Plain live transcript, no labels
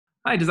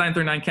Hi, Design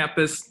 39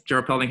 Campus,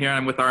 Gerald Pelding here.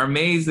 I'm with our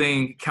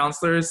amazing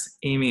counselors,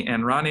 Amy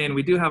and Ronnie, and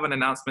we do have an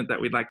announcement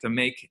that we'd like to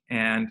make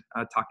and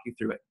talk you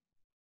through it.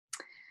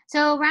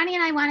 So Ronnie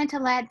and I wanted to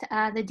let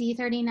the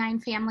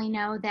D39 family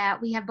know that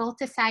we have both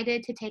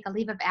decided to take a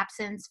leave of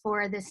absence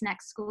for this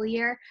next school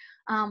year.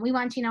 We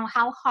want you to know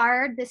how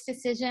hard this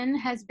decision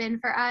has been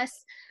for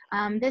us.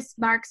 This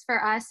marks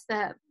for us,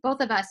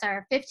 both of us,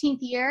 our 15th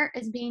year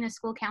as being a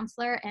school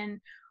counselor, and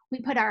we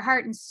put our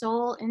heart and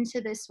soul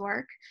into this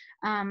work.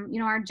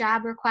 Our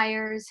job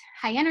requires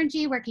high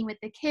energy, working with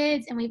the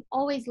kids, and we've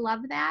always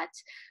loved that.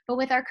 But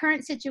with our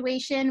current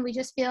situation, we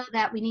just feel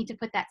that we need to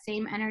put that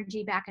same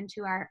energy back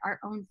into our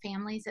own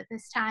families at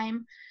this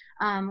time.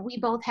 We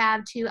both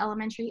have 2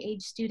 elementary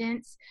age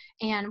students,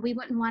 and we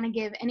wouldn't want to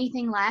give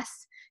anything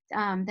less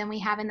than we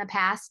have in the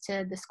past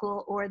to the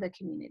school or the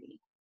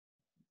community.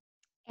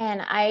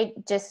 And I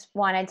just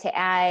wanted to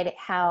add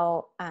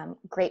how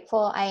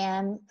grateful I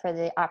am for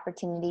the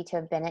opportunity to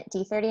have been at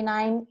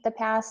D39 the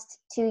past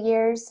 2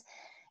 years.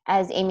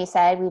 As Amy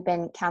said, we've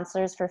been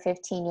counselors for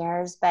 15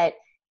 years, but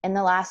in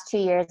the last 2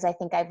 years, I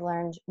think I've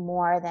learned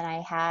more than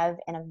I have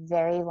in a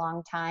very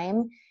long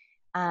time.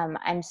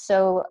 I'm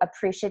so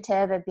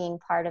appreciative of being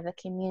part of a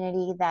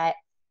community that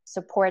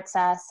supports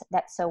us,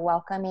 that's so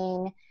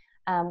welcoming,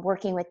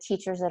 working with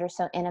teachers that are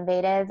so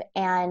innovative,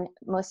 and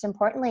most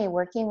importantly,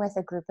 working with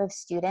a group of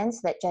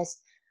students that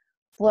just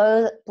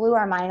blew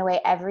our mind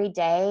away every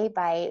day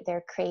by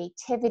their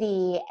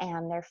creativity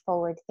and their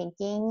forward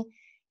thinking.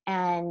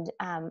 And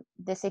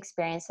this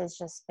experience has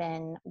just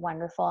been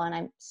wonderful, and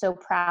I'm so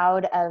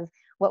proud of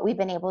what we've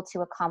been able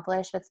to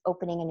accomplish with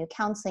opening a new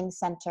counseling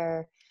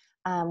center.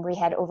 We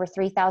had over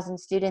 3,000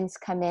 students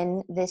come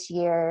in this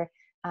year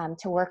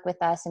to work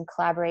with us and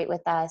collaborate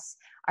with us,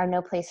 our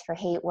No Place for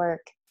Hate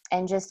work,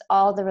 and just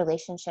all the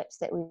relationships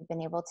that we've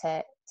been able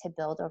to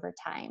build over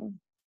time.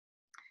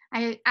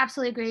 I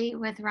absolutely agree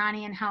with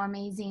Ronnie and how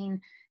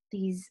amazing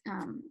these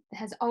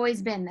has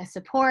always been. The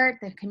support,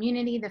 the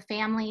community, the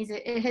families,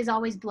 it has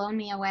always blown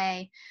me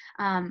away.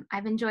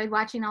 I've enjoyed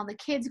watching all the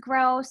kids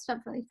grow,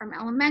 especially from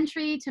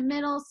elementary to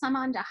middle, some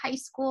on to high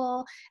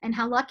school, and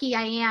how lucky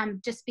I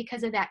am just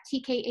because of that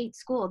TK8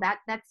 school.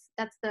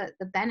 That's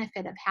the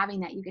benefit of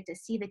having that. You get to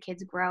see the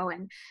kids grow,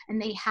 and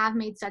they have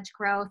made such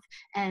growth,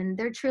 and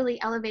they're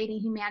truly elevating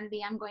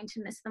humanity. I'm going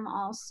to miss them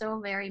all so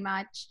very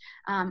much.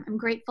 I'm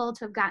grateful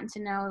to have gotten to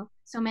know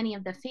so many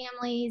of the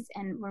families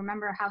and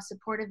remember how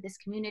supportive this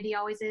community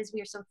always is.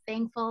 We are so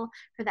thankful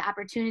for the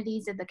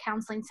opportunities of the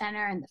counseling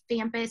center and the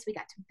campus. We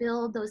got to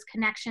build those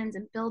connections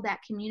and build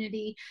that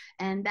community,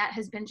 and that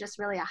has been just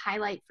really a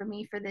highlight for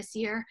me for this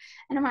year.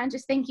 And I want to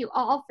just thank you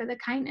all for the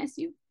kindness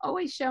you've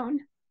always shown.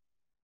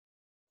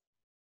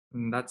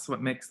 And that's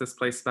what makes this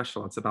place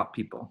special. It's about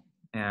people.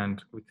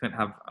 And we couldn't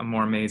have a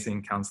more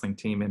amazing counseling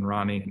team in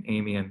Ronnie and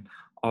Amy and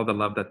all the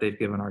love that they've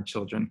given our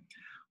children.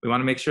 We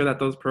want to make sure that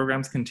those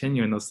programs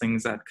continue and those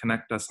things that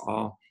connect us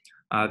all.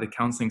 The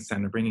counseling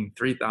center, bringing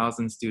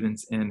 3,000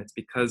 students in, it's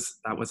because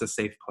that was a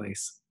safe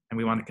place. And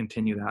we want to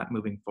continue that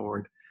moving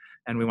forward.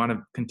 And we want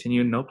to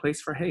continue No Place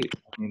for Hate.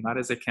 I mean, that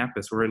is a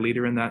campus. We're a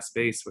leader in that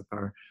space with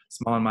our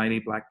Small and Mighty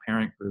Black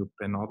Parent Group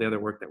and all the other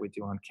work that we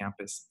do on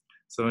campus.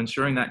 So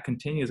ensuring that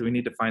continues, we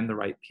need to find the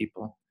right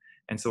people.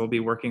 And so we'll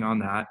be working on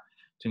that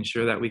to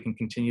ensure that we can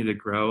continue to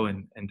grow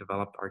and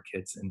develop our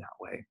kids in that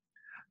way.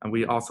 And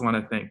we also want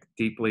to thank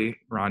deeply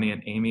Ronnie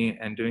and Amy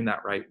and doing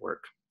that right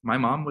work. My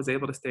mom was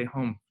able to stay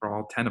home for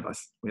all 10 of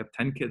us. We have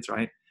 10 kids,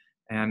 right?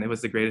 And it was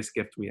the greatest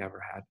gift we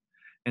ever had.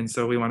 And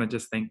so we want to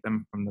just thank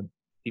them from the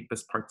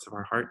deepest parts of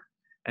our heart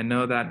and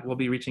know that we'll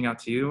be reaching out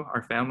to you,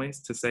 our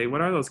families, to say,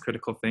 what are those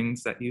critical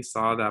things that you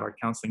saw that our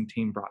counseling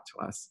team brought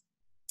to us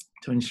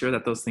to ensure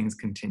that those things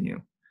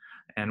continue.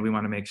 And we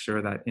want to make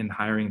sure that in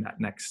hiring that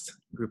next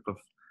group of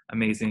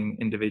amazing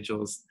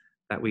individuals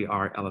that we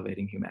are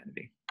elevating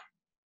humanity.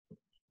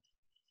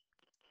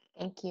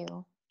 Thank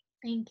you.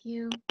 Thank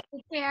you.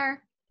 Take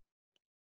care.